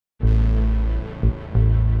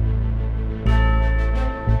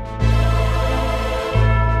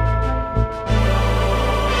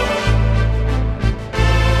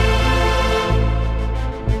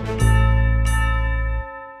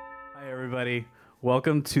everybody.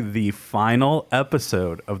 Welcome to the final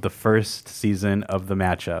episode of the first season of The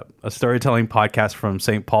Matchup, a storytelling podcast from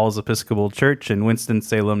St. Paul's Episcopal Church in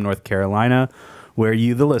Winston-Salem, North Carolina, where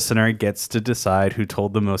you, the listener, gets to decide who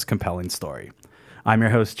told the most compelling story. I'm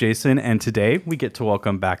your host, Jason, and today we get to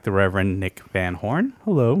welcome back the Reverend Nick VanHorn.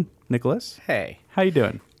 Hello, Nicholas. Hey. How you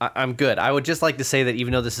doing? I'm good. I would just like to say that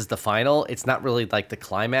even though this is the final, it's not really like the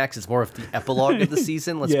climax. It's more of the epilogue of the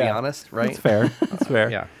season, let's be honest, right? That's fair. That's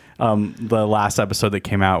fair. Yeah. The last episode that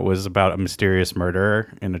came out was about a mysterious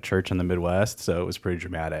murder in a church in the Midwest, so it was pretty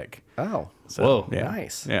dramatic. Oh. So, whoa. Yeah.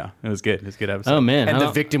 Nice. Yeah, it was good. It was a good episode. Oh, man. And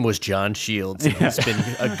the victim was John Shields. And he's been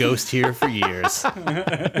a ghost here for years.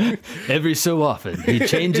 Every so often, he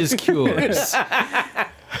changes cures.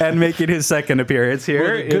 And making his second appearance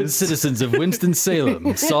here The good citizens of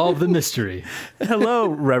Winston-Salem solve the mystery. Hello,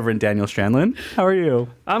 Reverend Daniel Strandlund. How are you?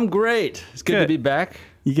 I'm great. It's good to be back.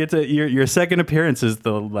 You get to your second appearance is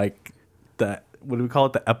the what do we call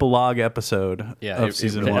it? The epilogue episode of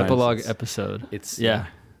season The one. epilogue episode. It's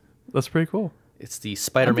That's pretty cool. It's the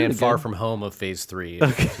Spider-Man really Far good. From Home of Phase 3,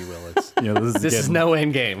 if you will. It's, This is no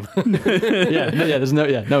end game. There's no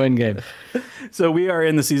end game. So we are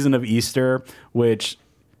in the season of Easter, which,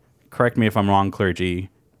 correct me if I'm wrong, clergy,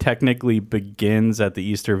 technically begins at the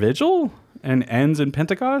Easter Vigil and ends in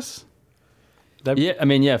Pentecost?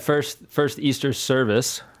 First Easter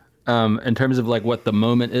service. In terms of like what the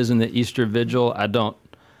moment is in the Easter Vigil, I don't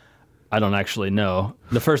actually know.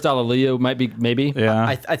 The first Alleluia might be, maybe. Yeah.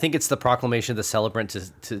 I think it's the proclamation of the celebrant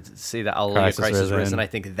to say that Alleluia, Christ is risen. I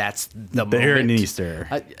think that's the They're in moment. Easter.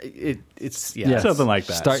 It's Something like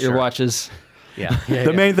that. Start your watches. Yeah.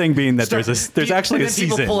 The main thing being that there's actually a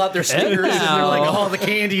season. People pull out their stickers and they're like, "Oh, the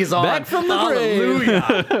candy is on." Back from the grave.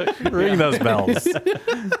 Hallelujah. Ring those bells.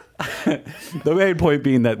 The main point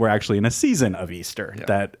being that we're actually in a season of Easter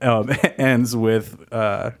that ends with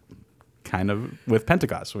with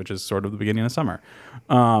Pentecost, which is sort of the beginning of summer.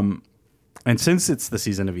 And since it's the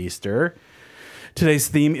season of Easter, today's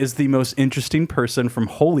theme is the most interesting person from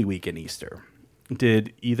Holy Week in Easter.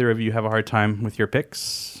 Did either of you have a hard time with your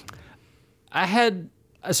picks?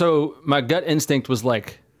 My gut instinct was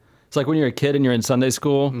like, it's like when you're a kid and you're in Sunday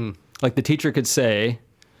school, like the teacher could say,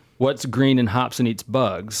 "What's green and hops and eats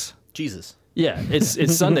bugs?" Jesus. Yeah,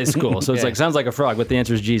 it's Sunday school, so it's like sounds like a frog, but the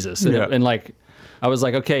answer is Jesus. And like, I was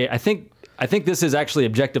like, okay, I think this is actually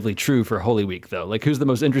objectively true for Holy Week, though. Like, who's the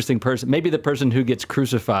most interesting person? Maybe the person who gets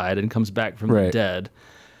crucified and comes back from the dead.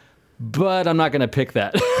 But I'm not going to pick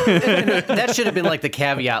that. That should have been like the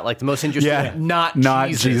caveat, like the most interesting, not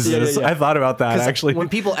Jesus. Yeah. I thought about that, actually. When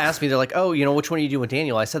people ask me, they're like, "Oh, which one are you doing with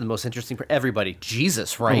Daniel?" I said the most interesting for everybody,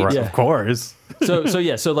 Jesus, right? Right, Yeah. Of course. So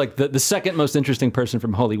like the second most interesting person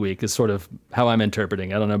from Holy Week is sort of how I'm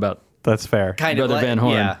interpreting. I don't know about That's fair. Kind Brother of like,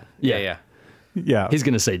 VanHorn. Yeah. Yeah. He's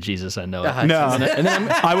going to say Jesus, I know it. No. And then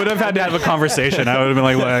I would have had to have a conversation. I would have been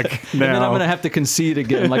like, look, no. And then I'm going to have to concede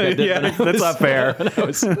again like I did when that's not fair. I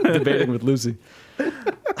was debating with Lucy.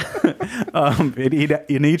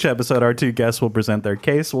 In each episode, our two guests will present their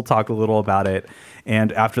case. We'll talk a little about it.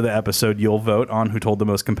 And after the episode, you'll vote on who told the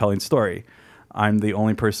most compelling story. I'm the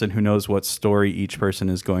only person who knows what story each person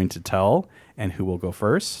is going to tell and who will go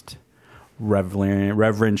first.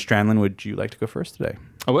 Reverend Strandlund, would you like to go first today?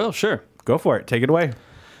 I will, sure. Go for it. Take it away.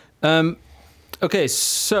 Okay,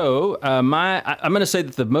 so I'm going to say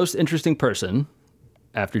that the most interesting person,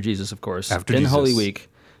 after Jesus, of course, in Holy Week,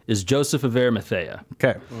 is Joseph of Arimathea.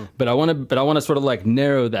 Okay. But I want to sort of like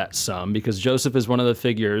narrow that some, because Joseph is one of the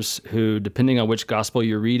figures who, depending on which gospel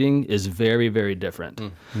you're reading, is very, very different.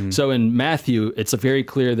 So in Matthew, it's very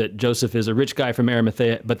clear that Joseph is a rich guy from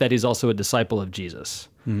Arimathea, but that he's also a disciple of Jesus.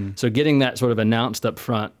 So getting that sort of announced up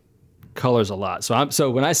front colors a lot.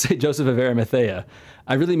 So when I say Joseph of Arimathea,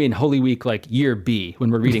 I really mean Holy Week, like year B,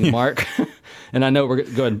 when we're reading Mark. And I know we're going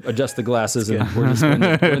to go ahead and adjust the glasses, and we're just going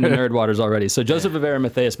to go in the nerd waters already. So Joseph of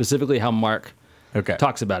Arimathea, specifically how Mark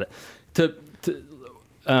talks about it.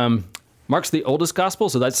 Mark's the oldest gospel,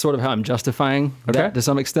 so that's sort of how I'm justifying that to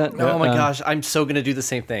some extent. Oh my gosh, I'm so going to do the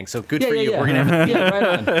same thing. So good for you. Yeah. We're going to have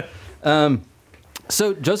right on.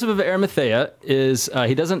 So Joseph of Arimathea is,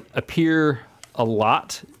 he doesn't appear a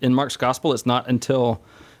lot in Mark's gospel. It's not until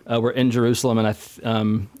we're in Jerusalem, and I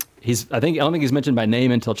don't think he's mentioned by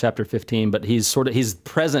name until chapter 15, but he's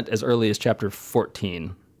present as early as chapter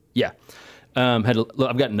 14. Yeah. I've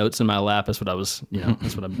got notes in my lap. That's what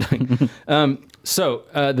that's what I'm doing. So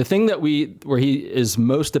the thing where he is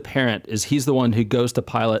most apparent is he's the one who goes to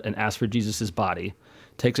Pilate and asks for Jesus' body,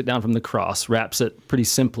 takes it down from the cross, wraps it pretty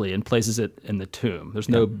simply, and places it in the tomb. There's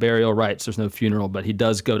no burial rites, there's no funeral, but he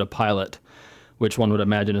does go to Pilate, which one would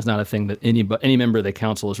imagine is not a thing that any member of the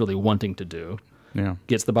council is really wanting to do.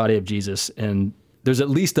 gets the body of Jesus, and there's at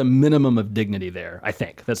least a minimum of dignity there, I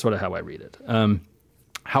think. That's sort of how I read it.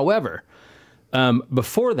 However,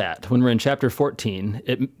 before that, when we're in chapter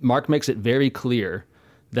 14, Mark makes it very clear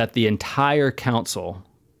that the entire council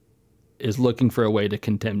is looking for a way to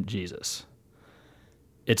condemn Jesus.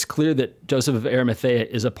 It's clear that Joseph of Arimathea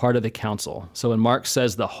is a part of the council. So when Mark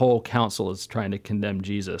says the whole council is trying to condemn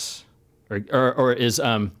Jesus, or is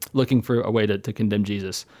looking for a way to condemn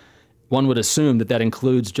Jesus, one would assume that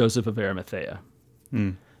includes Joseph of Arimathea.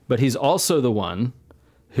 But he's also the one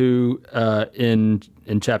who, in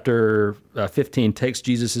chapter 15, takes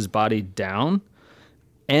Jesus' body down,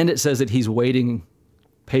 and it says that he's waiting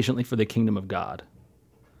patiently for the kingdom of God.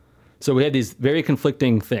 So we had these very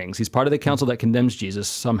conflicting things. He's part of the council that condemns Jesus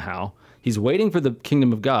somehow. He's waiting for the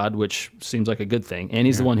kingdom of God, which seems like a good thing, and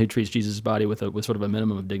he's the one who treats Jesus' body with sort of a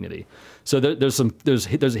minimum of dignity. So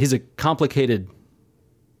he's a complicated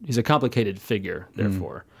figure.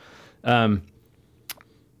 Therefore,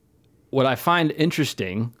 what I find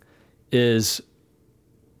interesting is,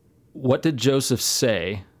 what did Joseph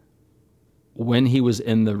say when he was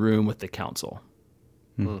in the room with the council?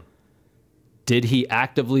 Did he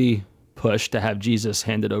actively push to have Jesus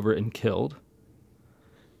handed over and killed?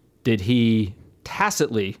 Did he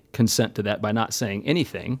tacitly consent to that by not saying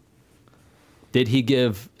anything? Did he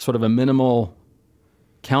give sort of a minimal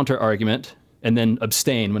counter argument and then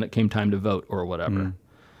abstain when it came time to vote or whatever?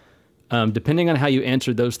 Depending on how you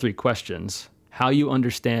answer those three questions, how you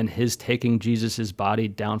understand his taking Jesus' body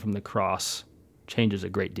down from the cross changes a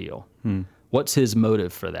great deal. What's his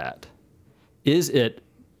motive for that? Is it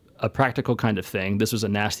a practical kind of thing? This was a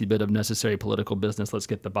nasty bit of necessary political business. Let's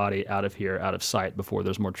get the body out of here, out of sight before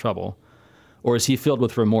there's more trouble. Or is he filled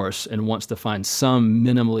with remorse and wants to find some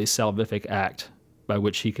minimally salvific act by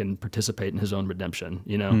which he can participate in his own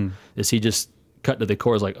redemption? Is he just cut to the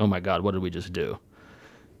core, is like, oh my God, what did we just do?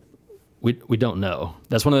 We don't know.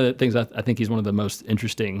 That's one of the things I think he's one of the most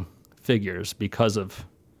interesting figures because of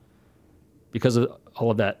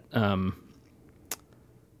all of that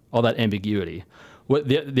ambiguity. What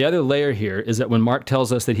the other layer here is that when Mark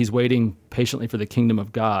tells us that he's waiting patiently for the kingdom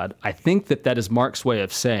of God, I think that is Mark's way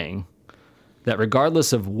of saying that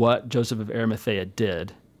regardless of what Joseph of Arimathea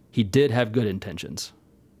did, he did have good intentions.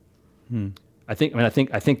 I think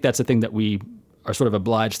that's the thing that we are sort of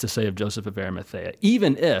obliged to say of Joseph of Arimathea,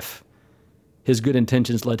 even if his good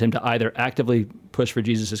intentions led him to either actively push for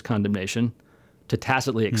Jesus' condemnation, to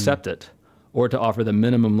tacitly accept it, or to offer the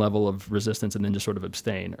minimum level of resistance and then just sort of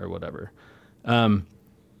abstain or whatever. I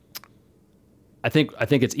think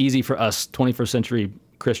it's easy for us 21st century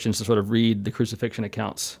Christians to sort of read the crucifixion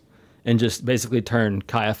accounts and just basically turn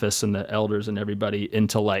Caiaphas and the elders and everybody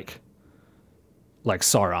into like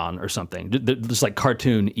Sauron or something, just like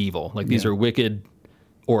cartoon evil. Like these are wicked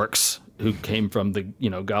orcs who came from the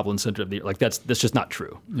goblin center of the that's just not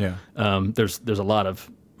true. There's a lot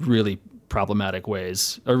of really problematic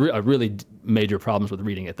ways, really major problems with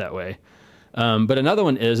reading it that way. But another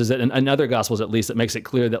one is that in other Gospels, at least, it makes it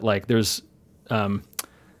clear that there's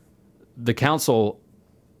the council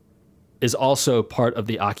is also part of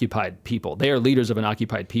the occupied people. They are leaders of an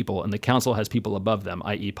occupied people, and the council has people above them,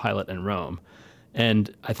 i.e. Pilate and Rome.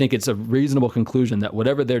 And I think it's a reasonable conclusion that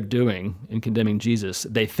whatever they're doing in condemning Jesus,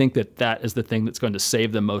 they think that is the thing that's going to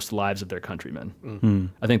save the most lives of their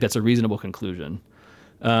countrymen. I think that's a reasonable conclusion.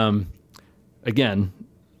 Again,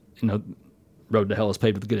 road to hell is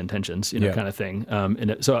paved with good intentions, kind of thing.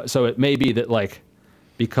 So it may be that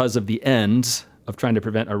because of the ends of trying to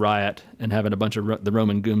prevent a riot and having a bunch of the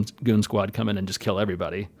Roman goon squad come in and just kill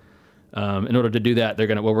everybody, in order to do that, we're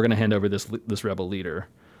going to hand over this rebel leader.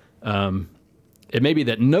 It may be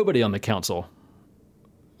that nobody on the council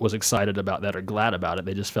was excited about that or glad about it.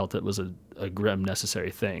 They just felt it was a grim,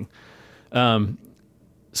 necessary thing. So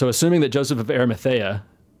assuming that Joseph of Arimathea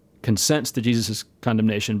consents to Jesus'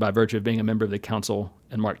 condemnation by virtue of being a member of the council,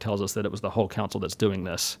 and Mark tells us that it was the whole council that's doing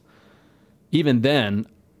this, even then,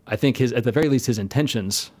 I think at the very least, his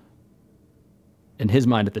intentions in his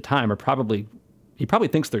mind at the time he probably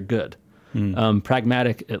thinks they're good,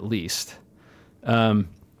 pragmatic at least. And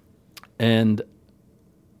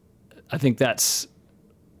I think that's,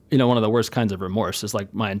 one of the worst kinds of remorse is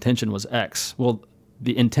my intention was X. Well,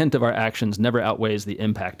 the intent of our actions never outweighs the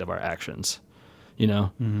impact of our actions,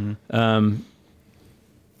 So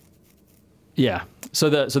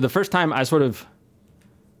the first time I sort of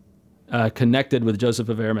connected with Joseph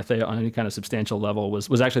of Arimathea on any kind of substantial level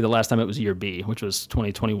was actually the last time it was year B, which was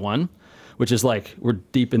 2021, which is we're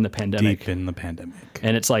deep in the pandemic.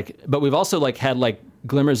 And it's but we've also had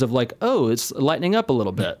glimmers of oh, it's lightening up a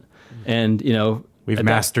little bit. And, We've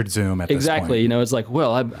mastered Zoom at this point. Exactly. It's like,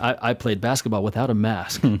 well, I played basketball without a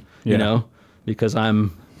mask, because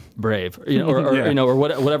I'm brave, or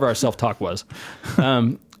whatever our self-talk was.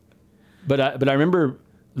 But I remember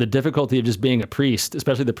the difficulty of just being a priest,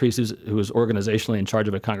 especially the priest who was organizationally in charge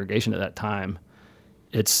of a congregation at that time.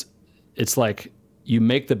 It's like you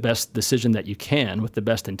make the best decision that you can with the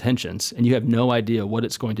best intentions, and you have no idea what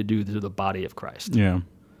it's going to do to the body of Christ. Yeah.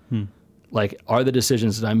 Like, are the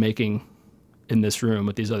decisions that I'm making in this room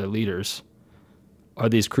with these other leaders, are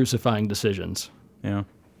these crucifying decisions? Yeah.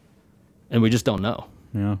 And we just don't know.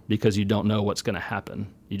 Yeah. Because you don't know what's going to happen.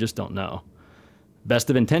 You just don't know. Best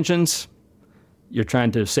of intentions, you're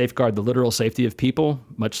trying to safeguard the literal safety of people,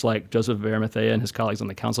 much like Joseph of Arimathea and his colleagues on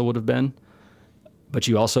the council would have been. But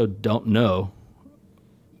you also don't know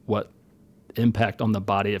what impact on the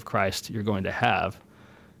body of Christ you're going to have.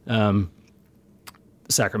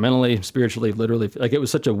 Sacramentally, spiritually, literally. Like, it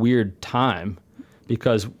was such a weird time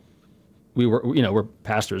because we're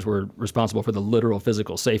pastors. We're responsible for the literal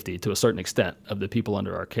physical safety to a certain extent of the people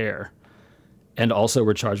under our care. And also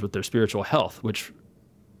we're charged with their spiritual health, which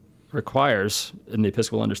requires, in the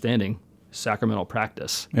Episcopal understanding, sacramental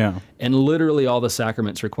practice. Yeah. And literally all the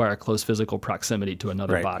sacraments require close physical proximity to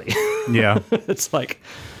another body. Yeah. It's like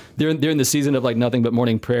during the season of like nothing but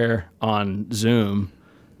morning prayer on Zoom,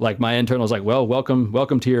 like my internal is like, well,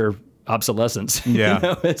 welcome to your obsolescence.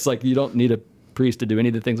 Yeah. It's like, you don't need a priest to do any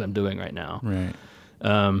of the things I'm doing right now. Right.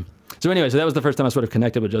 So that was the first time I sort of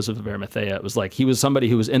connected with Joseph of Arimathea. It was like he was somebody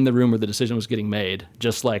who was in the room where the decision was getting made,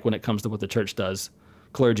 just like when it comes to what the church does.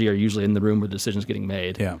 Clergy are usually in the room where the decision's getting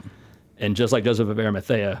made. Yeah. And just like Joseph of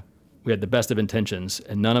Arimathea, we had the best of intentions,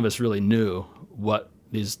 and none of us really knew what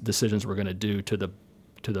these decisions were going to do to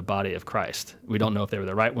the body of Christ. We don't know if they were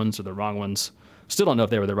the right ones or the wrong ones. Still don't know if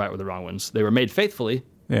they were the right or the wrong ones. They were made faithfully.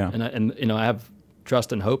 Yeah. And I have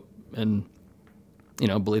trust and hope and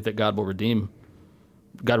belief that God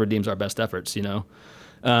redeems our best efforts.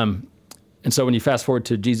 And so when you fast forward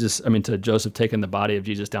to Joseph taking the body of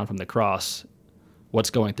Jesus down from the cross, what's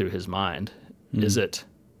going through his mind? Is it,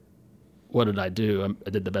 what did I do? I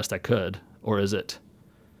did the best I could, or is it,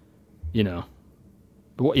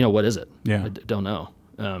 what is it? Yeah. I don't know.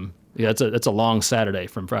 It's a long Saturday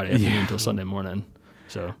from Friday afternoon till Sunday morning.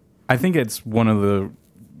 So I think it's one of the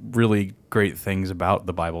really great things about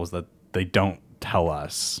the Bible is that they don't tell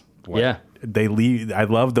us what they leave. I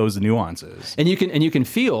love those nuances. And you can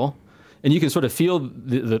feel, and you can sort of feel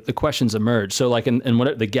the questions emerge. So like in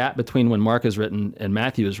what the gap between when Mark is written and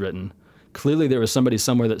Matthew is written, clearly there was somebody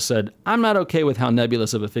somewhere that said, I'm not okay with how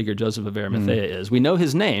nebulous of a figure Joseph of Arimathea is. We know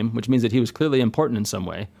his name, which means that he was clearly important in some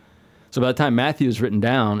way. So by the time Matthew is written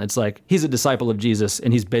down, it's like he's a disciple of Jesus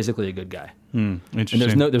and he's basically a good guy. Interesting.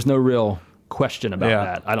 And there's no real question about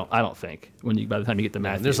that. I don't think by the time you get to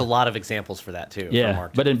Matthew. There's a lot of examples for that too. Yeah,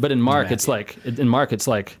 Mark but in Mark it's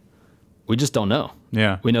like we just don't know.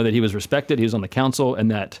 Yeah, we know that he was respected. He was on the council,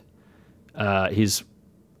 and that he's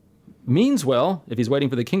means well if he's waiting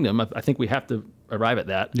for the kingdom. I think we have to arrive at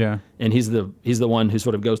that. Yeah, and he's the one who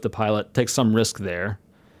sort of goes to Pilate, takes some risk there,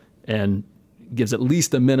 and gives at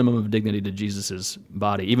least a minimum of dignity to Jesus's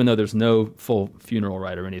body, even though there's no full funeral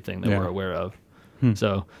rite or anything that we're aware of.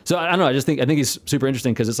 So I don't know. I think he's super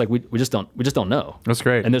interesting because it's like we just don't know. That's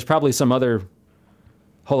great. And there's probably some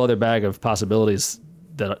whole other bag of possibilities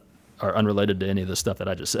that are unrelated to any of the stuff that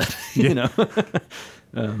I just said.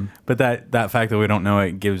 But that fact that we don't know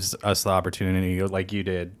it gives us the opportunity, like you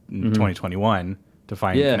did in 2021, to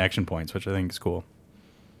find connection points, which I think is cool.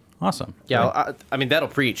 Awesome. Yeah, I mean, that'll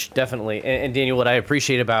preach, definitely. And Daniel, what I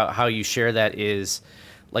appreciate about how you share that is,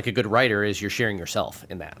 like a good writer, is you're sharing yourself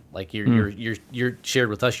in that. Like you're shared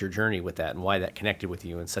with us your journey with that and why that connected with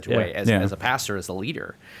you in such a way as a pastor, as a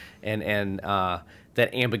leader, and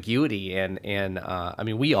that ambiguity and I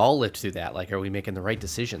mean, we all lived through that. Like, are we making the right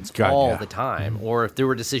decisions all the time, or if there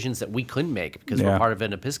were decisions that we couldn't make because we're part of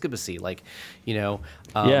an episcopacy, like and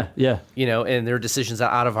there are decisions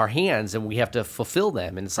out of our hands and we have to fulfill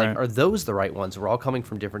them, and it's like, are those the right ones? We're all coming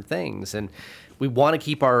from different things, and we want to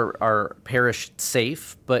keep our parish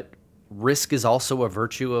safe, but risk is also a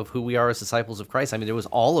virtue of who we are as disciples of Christ. I mean, there was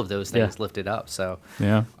all of those things lifted up. So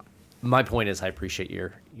my point is, I appreciate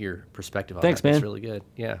your perspective on Thanks, that. man. It's really good.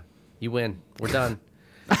 Yeah, you win. We're done.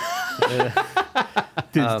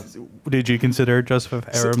 Did you consider Joseph of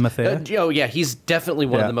Arimathea? He's definitely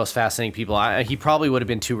one of the most fascinating people. He probably would have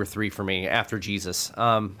been 2 or 3 for me after Jesus.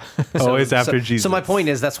 Always after Jesus. So my point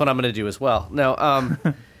is, that's what I'm going to do as well. No,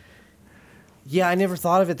 Yeah, I never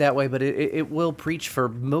thought of it that way, but it will preach for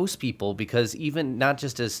most people, because even not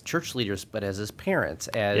just as church leaders, but as parents,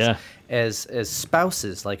 as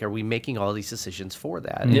spouses, like, are we making all these decisions for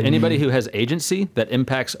that? Yeah, anybody who has agency that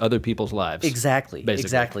impacts other people's lives. Exactly, basically.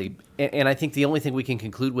 exactly. And I think the only thing we can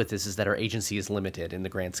conclude with this is that our agency is limited in the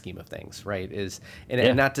grand scheme of things, right?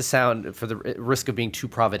 And not to sound for the risk of being too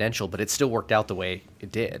providential, but it still worked out the way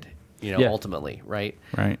it did. Ultimately, right?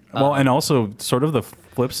 Right. Well, and also sort of the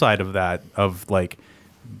flip side of that, of like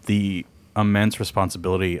the immense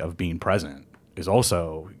responsibility of being present, is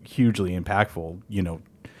also hugely impactful.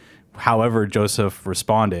 However Joseph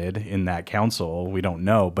responded in that council, we don't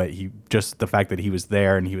know, but just the fact that he was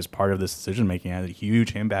there and he was part of this decision making had a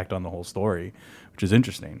huge impact on the whole story, which is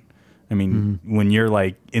interesting. I mean, when you're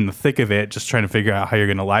like in the thick of it, just trying to figure out how you're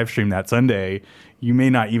going to live stream that Sunday, you may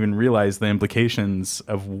not even realize the implications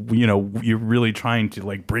of, you're really trying to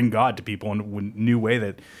like bring God to people in a new way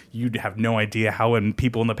that you'd have no idea how, and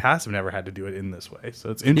people in the past have never had to do it in this way. So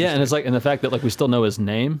it's interesting. Yeah, and it's like, and the fact that like we still know his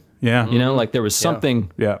name. Yeah. Like there was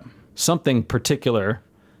something, something particularly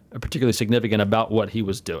significant about what he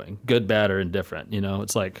was doing, good, bad, or indifferent.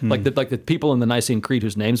 It's like the people in the Nicene Creed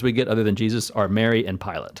whose names we get other than Jesus are Mary and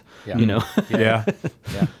Pilate. Yeah. Yeah.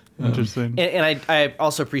 Interesting. And I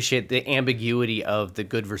also appreciate the ambiguity of the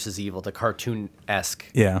good versus evil, the cartoon-esque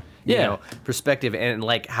perspective, and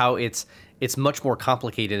like how it's much more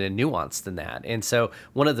complicated and nuanced than that. And so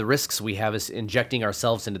one of the risks we have is injecting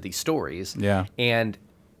ourselves into these stories. Yeah. And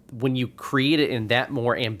when you create it in that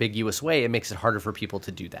more ambiguous way, it makes it harder for people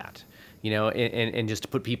to do that. And just to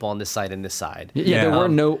put people on this side and this side. Yeah, there were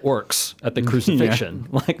no orcs at the crucifixion.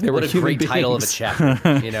 Like there were a great beings. title of a chapter.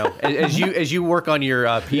 As you work on your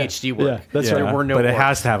PhD work, that's right. There were no but orcs. It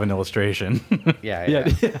has to have an illustration. Yeah.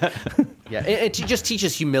 It just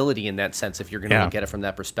teaches humility in that sense. If you're going to look at it from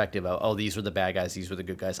that perspective of, these were the bad guys, these were the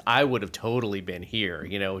good guys. I would have totally been here.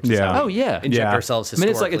 Which is how we inject ourselves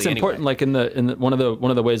historically. I mean, it's important. Like in the one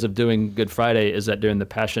of the ways of doing Good Friday is that during the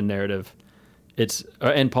Passion narrative,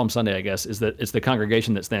 and Palm Sunday, I guess, is that it's the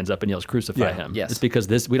congregation that stands up and yells, "Crucify him!" Yes. It's because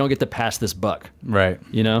we don't get to pass this buck, right?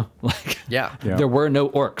 There were no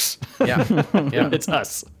orcs. Yeah, it's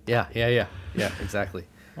us. Yeah, exactly.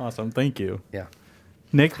 Awesome, thank you. Yeah.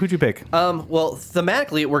 Nick, who'd you pick? Well,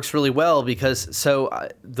 thematically, it works really well because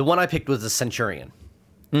the one I picked was the Centurion.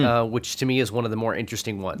 Which to me is one of the more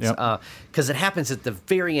interesting ones, because it happens at the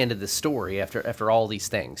very end of the story after all these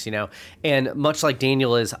things, And much like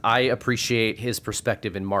Daniel I appreciate his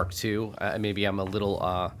perspective in Mark too. Maybe I'm a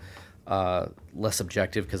little less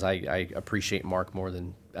objective because I appreciate Mark more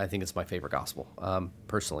than I think it's my favorite gospel,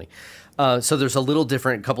 personally. So there's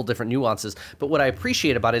couple different nuances. But what I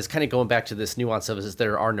appreciate about it is kind of going back to this nuance of is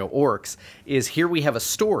there are no orcs, is here we have a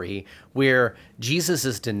story where Jesus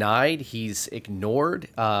is denied, he's ignored,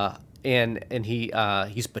 and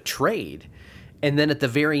he's betrayed. And then at the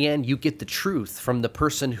very end, you get the truth from the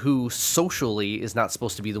person who socially is not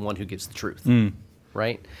supposed to be the one who gives the truth,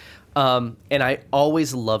 right? And I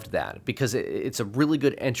always loved that because it's a really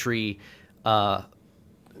good entry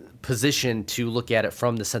position to look at it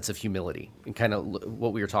from the sense of humility and kind of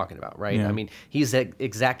what we were talking about, right? Yeah. I mean, he's the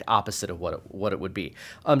exact opposite of what it would be.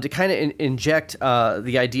 To kind of inject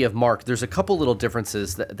the idea of Mark, there's a couple little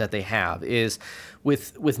differences that they have. Is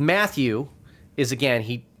with Matthew, is again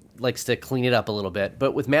he likes to clean it up a little bit,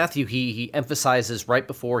 but with Matthew he emphasizes right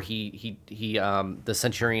before the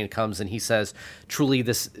centurion comes and he says, "Truly,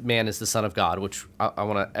 this man is the Son of God," which I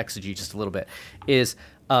want to exegete just a little bit. Is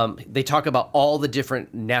they talk about all the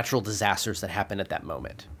different natural disasters that happen at that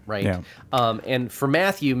moment, right? Yeah. And for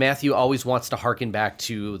Matthew always wants to hearken back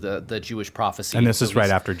to the Jewish prophecy. And this is right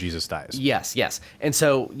after Jesus dies. Yes. And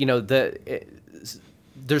so,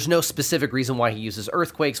 there's no specific reason why he uses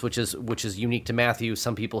earthquakes, which is unique to Matthew.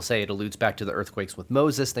 Some people say it alludes back to the earthquakes with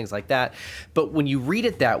Moses, things like that. But when you read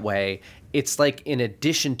it that way, it's like in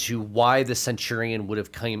addition to why the centurion would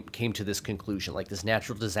have came to this conclusion, like this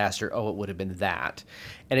natural disaster, it would have been that.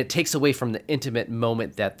 And it takes away from the intimate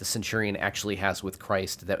moment that the centurion actually has with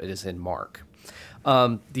Christ that it is in Mark.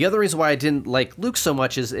 The other reason why I didn't like Luke so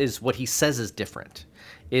much is what he says is different.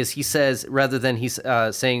 Is he says, rather than he's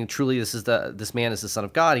saying, "Truly, this man is the Son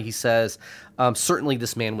of God," he says, "Certainly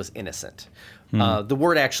this man was innocent." The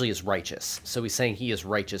word actually is righteous, so he's saying he is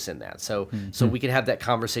righteous in that. So we can have that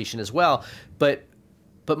conversation as well. But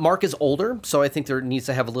Mark is older, so I think there needs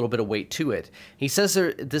to have a little bit of weight to it. He says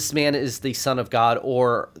this man is the Son of God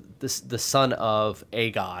or the son of a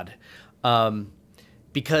God,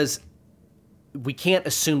 because we can't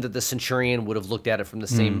assume that the centurion would have looked at it from the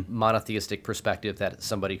same monotheistic perspective that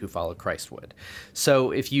somebody who followed Christ would.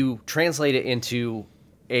 So if you translate it into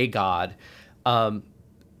a God,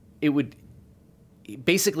 it would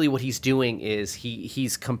basically what he's doing is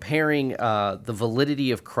he's comparing the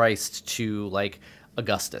validity of Christ to like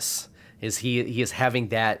Augustus. He is having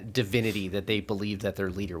that divinity that they believed that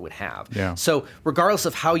their leader would have. Yeah. So regardless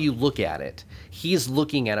of how you look at it, he is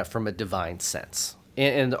looking at it from a divine sense.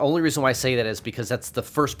 And the only reason why I say that is because that's the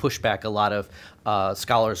first pushback a lot of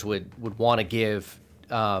scholars would want to give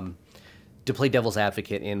to play devil's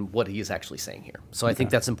advocate in what he is actually saying here. So I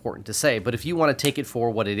think that's important to say. But if you want to take it for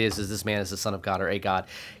what it is this man is the son of God or a God,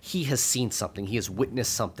 he has seen something. He has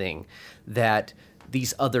witnessed something that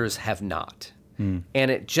these others have not. And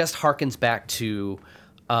it just harkens back to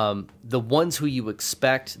the ones who you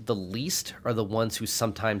expect the least are the ones who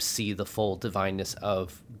sometimes see the full divineness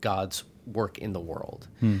of God's work in the world.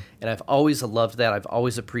 And I've always loved that. I've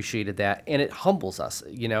always appreciated that. And it humbles us,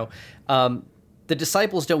 you know. The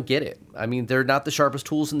disciples don't get it. I mean, they're not the sharpest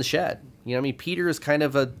tools in the shed. You know, I mean, Peter is kind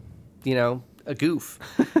of a goof.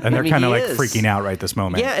 And they're kind of like is. freaking out right this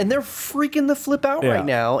moment. Yeah, and they're freaking the flip out right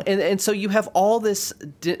now. And so you have all this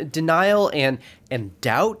denial and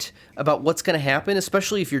doubt about what's going to happen,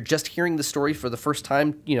 especially if you're just hearing the story for the first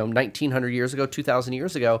time, 1900 years ago, 2000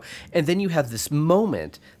 years ago. And then you have this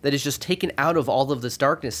moment that is just taken out of all of this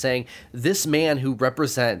darkness saying, this man who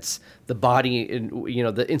represents the body,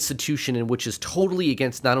 the institution in which is totally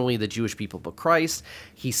against not only the Jewish people, but Christ,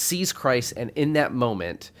 he sees Christ, and in that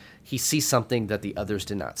moment, he sees something that the others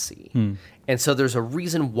did not see. And so there's a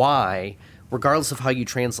reason why, regardless of how you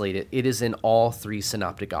translate it, it is in all three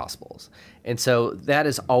synoptic gospels. And so that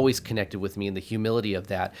is always connected with me in the humility of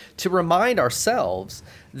that, to remind ourselves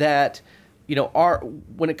that,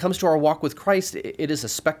 when it comes to our walk with Christ, it is a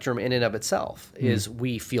spectrum in and of itself. Is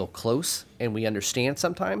we feel close and we understand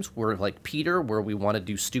sometimes. We're like Peter, where we want to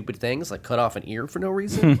do stupid things like cut off an ear for no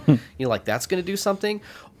reason. Like that's going to do something.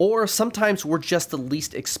 Or sometimes we're just the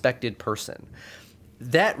least expected person.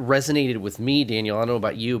 That resonated with me, Daniel. I don't know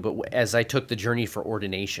about you, but as I took the journey for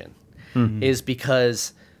ordination, is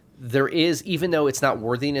because there is, even though it's not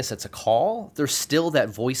worthiness, it's a call, there's still that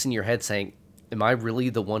voice in your head saying, am I really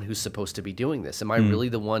the one who's supposed to be doing this? Am I really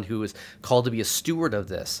the one who is called to be a steward of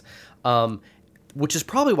this? Which is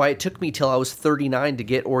probably why it took me till I was 39 to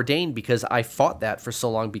get ordained, because I fought that for so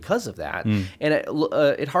long because of that. And it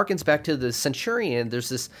harkens back to the centurion. There's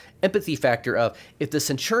this empathy factor of, if the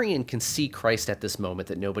centurion can see Christ at this moment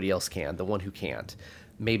that nobody else can, the one who can't,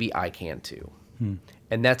 maybe I can too.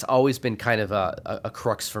 And that's always been kind of a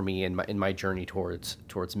crux for me in my journey towards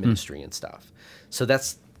ministry and stuff. So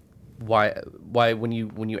that's why when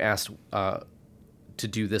you asked to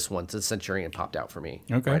do this one, the centurion popped out for me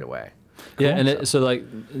right away. Yeah, cool. And so like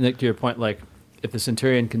Nick, to your point, like if the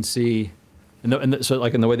centurion can see, so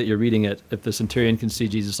like in the way that you're reading it, if the centurion can see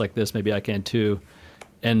Jesus like this, maybe I can too,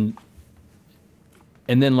 and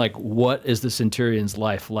then like what is the centurion's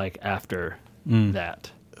life like after that?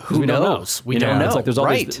 Who knows? We don't know. It's like there's all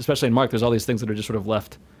right. these, especially in Mark, there's all these things that are just sort of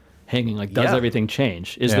left hanging. Like, does everything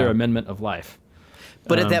change? Is there amendment of life?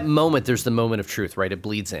 But at that moment, there's the moment of truth, right? It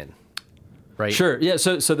bleeds in, right? Sure. Yeah.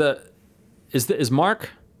 So is Mark?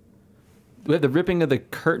 We have the ripping of the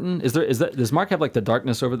curtain. Does Mark have like the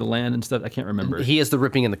darkness over the land and stuff? I can't remember. He has the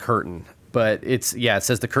ripping in the curtain, but it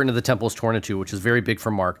says the curtain of the temple is torn in two, which is very big for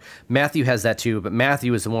Mark. Matthew has that too, but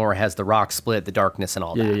Matthew is the one where it has the rock split, the darkness, and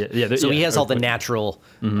all that. Yeah. So he has all the natural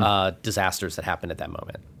disasters that happen at that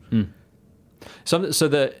moment. So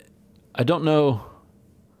I don't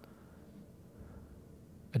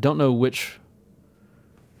know which.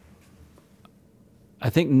 I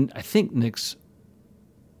think Nick's.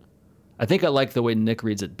 I think I like the way Nick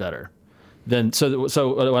reads it better.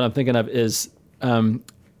 So what I'm thinking of is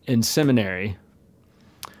in seminary,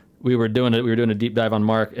 we were doing a deep dive on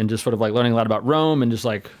Mark and just sort of like learning a lot about Rome, and just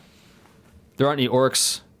like there aren't any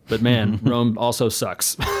orcs, but man, Rome also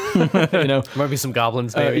sucks. There might be some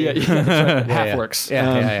goblins, maybe. Half orcs.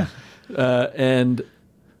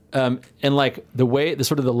 And like the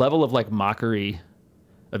level of like mockery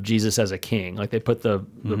of Jesus as a king, like they put the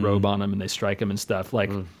robe on him and they strike him and stuff.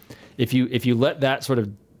 Like if you let that sort of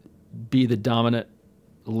be the dominant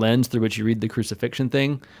lens through which you read the crucifixion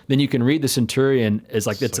thing, then you can read the centurion as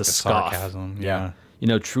like it's like a scoff. Sarcasm. Yeah.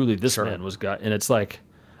 Truly this man was God. And it's like,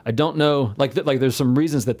 I don't know, like there's some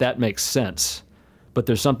reasons that makes sense, but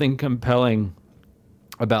there's something compelling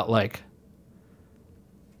about like,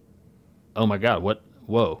 oh my God,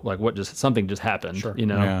 something just happened,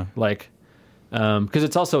 like, because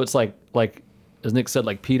it's like as Nick said,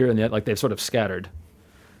 like Peter and like they've sort of scattered,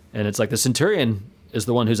 and it's like the centurion is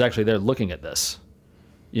the one who's actually there looking at this,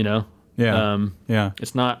 It's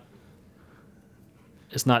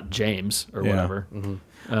not James or whatever.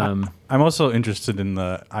 I'm also interested in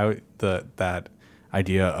that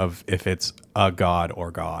idea of if it's a god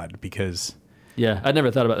or God, because Yeah, I'd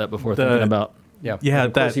never thought about that before. Thinking about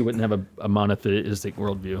of course he wouldn't have a monotheistic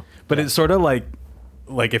worldview. But it's sort of like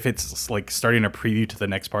if it's like starting a preview to the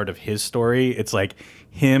next part of his story, it's like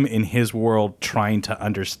him in his world trying to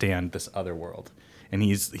understand this other world, and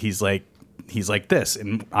he's like this.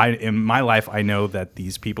 And in my life, I know that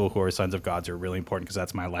these people who are sons of gods are really important because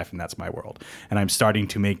that's my life and that's my world. And I'm starting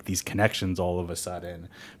to make these connections all of a sudden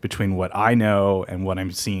between what I know and what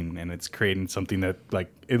I'm seeing, and it's creating something that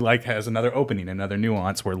has another opening, another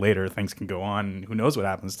nuance where later things can go on. And who knows what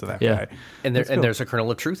happens to that guy? And there's a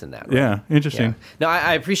kernel of truth in that. Right? Yeah, interesting. Yeah. No,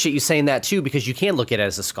 I appreciate you saying that too, because you can look at it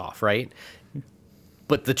as a scoff, right?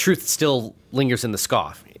 But the truth still lingers in the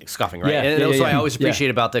scoffing, right? And that's what I always appreciate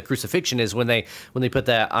about the crucifixion is when they put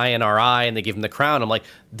that eye in our eye and they give him the crown. I'm like,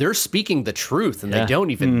 they're speaking the truth and they don't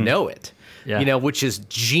even know it, which is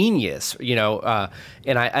genius, and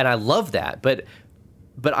I love that. But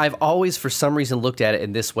I've always, for some reason, looked at it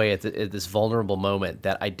in this way at this vulnerable moment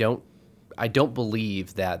that I don't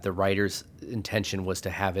believe that the writer's intention was to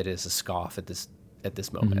have it as a scoff at this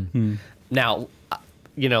moment. Mm-hmm. Now,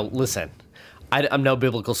 listen. I'm no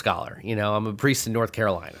biblical scholar, I'm a priest in North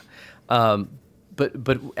Carolina.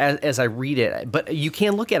 But as I read it, but you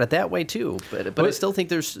can look at it that way too. But I still think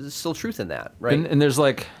there's still truth in that, right? And there's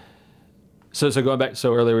like, so going back,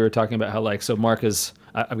 so earlier we were talking about how so Mark is,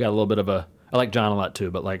 I've got a little bit of I like John a lot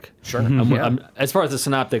too, but sure. I'm, as far as the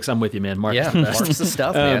synoptics, I'm with you, man. Mark, Mark's the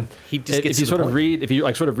stuff, man. He just gets if you sort of read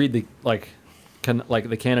the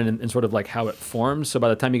the canon and sort of like how it forms. So by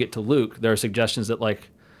the time you get to Luke, there are suggestions that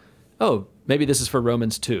oh, maybe this is for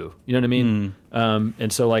Romans 2. You know what I mean?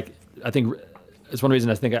 And so I think it's one reason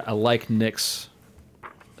I think I like Nick's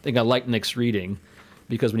reading,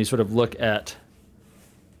 because when you sort of look at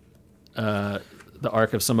the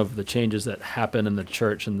arc of some of the changes that happen in the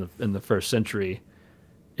church in the first century,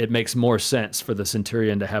 it makes more sense for the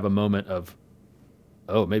centurion to have a moment of,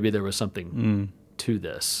 oh, maybe there was something to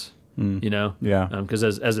this. Because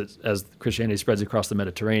as Christianity spreads across the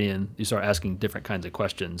Mediterranean, you start asking different kinds of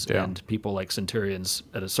questions, and people like centurions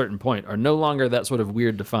at a certain point are no longer that sort of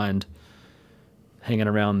weird to find hanging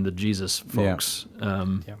around the Jesus folks.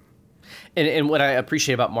 And what I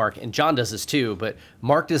appreciate about Mark, and John does this too, but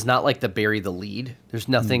Mark does not like to bury the lead. There's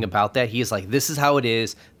nothing about that. He is like, this is how it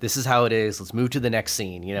is. This is how it is. Let's move to the next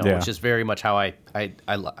scene, which is very much how I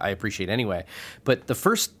appreciate anyway. But the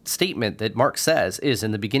first statement that Mark says is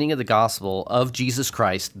in the beginning of the gospel of Jesus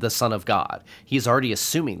Christ, the Son of God. He's already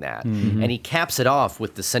assuming that. Mm-hmm. And he caps it off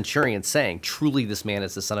with the centurion saying, truly this man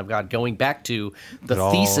is the Son of God, going back to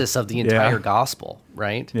the thesis of the entire gospel,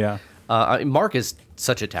 right? Yeah. Mark is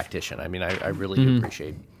such a tactician. I mean, I really do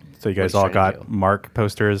appreciate. So you guys all got Mark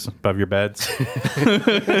posters above your beds?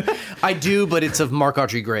 I do, but it's of Mark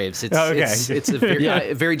Audrey Graves. It's a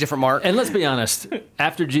very different Mark. And let's be honest,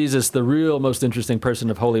 after Jesus, the real most interesting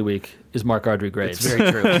person of Holy Week is Mark Audrey Graves. It's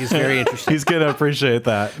very true. He's very interesting. He's going to appreciate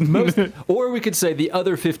that. Or we could say the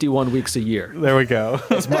other 51 weeks a year. There we go.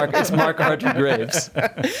 It's Mark Audrey Graves.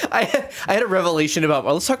 I had a revelation about,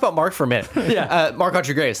 let's talk about Mark for a minute. Yeah. Mark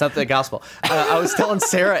Audrey Graves, not the gospel. I was telling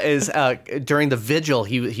Sarah during the vigil,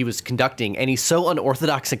 he was conducting, and he's so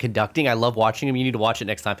unorthodox in conducting. I love watching him. You need to watch it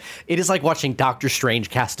next time. It is like watching Doctor Strange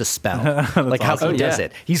cast a spell. Like how he does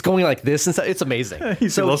it. He's going like this, and it's amazing.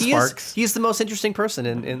 He's the most interesting person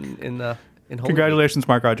in Holy Congratulations,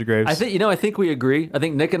 Mark Audrey Graves. I think we agree. I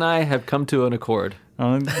think Nick and I have come to an accord.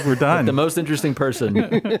 We're done. The most interesting person.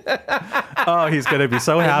 Oh, he's going to be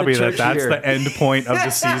so happy that that's the end point of the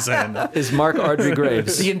season. Is Mark Audrey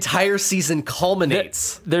Graves. The entire season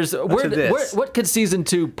culminates. What could season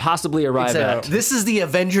 2 possibly arrive at? This is the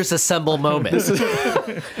Avengers Assemble moment.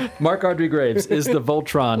 Mark Audrey Graves is the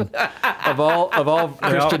Voltron of all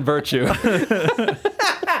Christian virtue.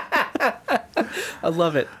 I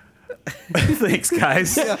love it. Thanks,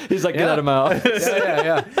 guys. He's like, get out of my office.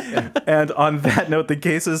 Yeah. And on that note, the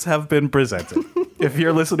cases have been presented. If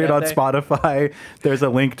you're listening on Spotify, there's a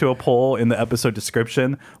link to a poll in the episode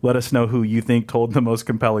description. Let us know who you think told the most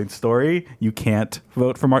compelling story. You can't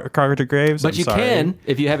vote for Mark Audrey Graves. But you can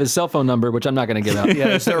if you have his cell phone number, which I'm not going to give out.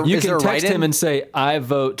 You can text him and say, I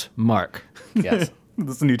vote Mark. Yes.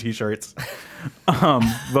 This is new t-shirts.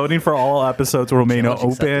 Voting for all episodes will remain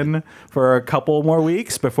open for a couple more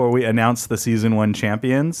weeks before we announce the season 1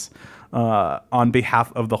 champions. On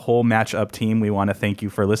behalf of the whole matchup team, we want to thank you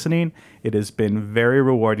for listening. It has been very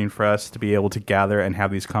rewarding for us to be able to gather and have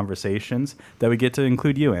these conversations that we get to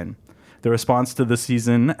include you in. The response to the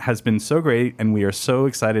season has been so great, and we are so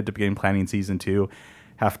excited to begin planning season 2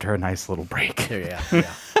 after a nice little break. Yeah.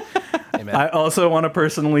 Amen. I also want to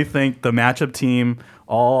personally thank the matchup team,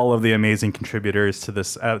 all of the amazing contributors to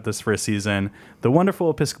this first season, the wonderful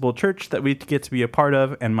Episcopal Church that we get to be a part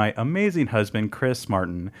of, and my amazing husband, Chris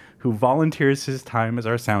Martin, who volunteers his time as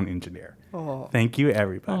our sound engineer. Aww. Thank you,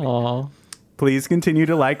 everybody. Aww. Please continue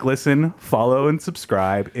to like, listen, follow, and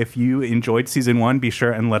subscribe. If you enjoyed season 1, be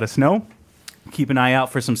sure and let us know. Keep an eye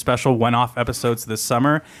out for some special one-off episodes this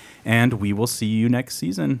summer, and we will see you next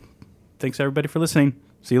season. Thanks, everybody, for listening.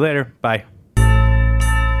 See you later. Bye.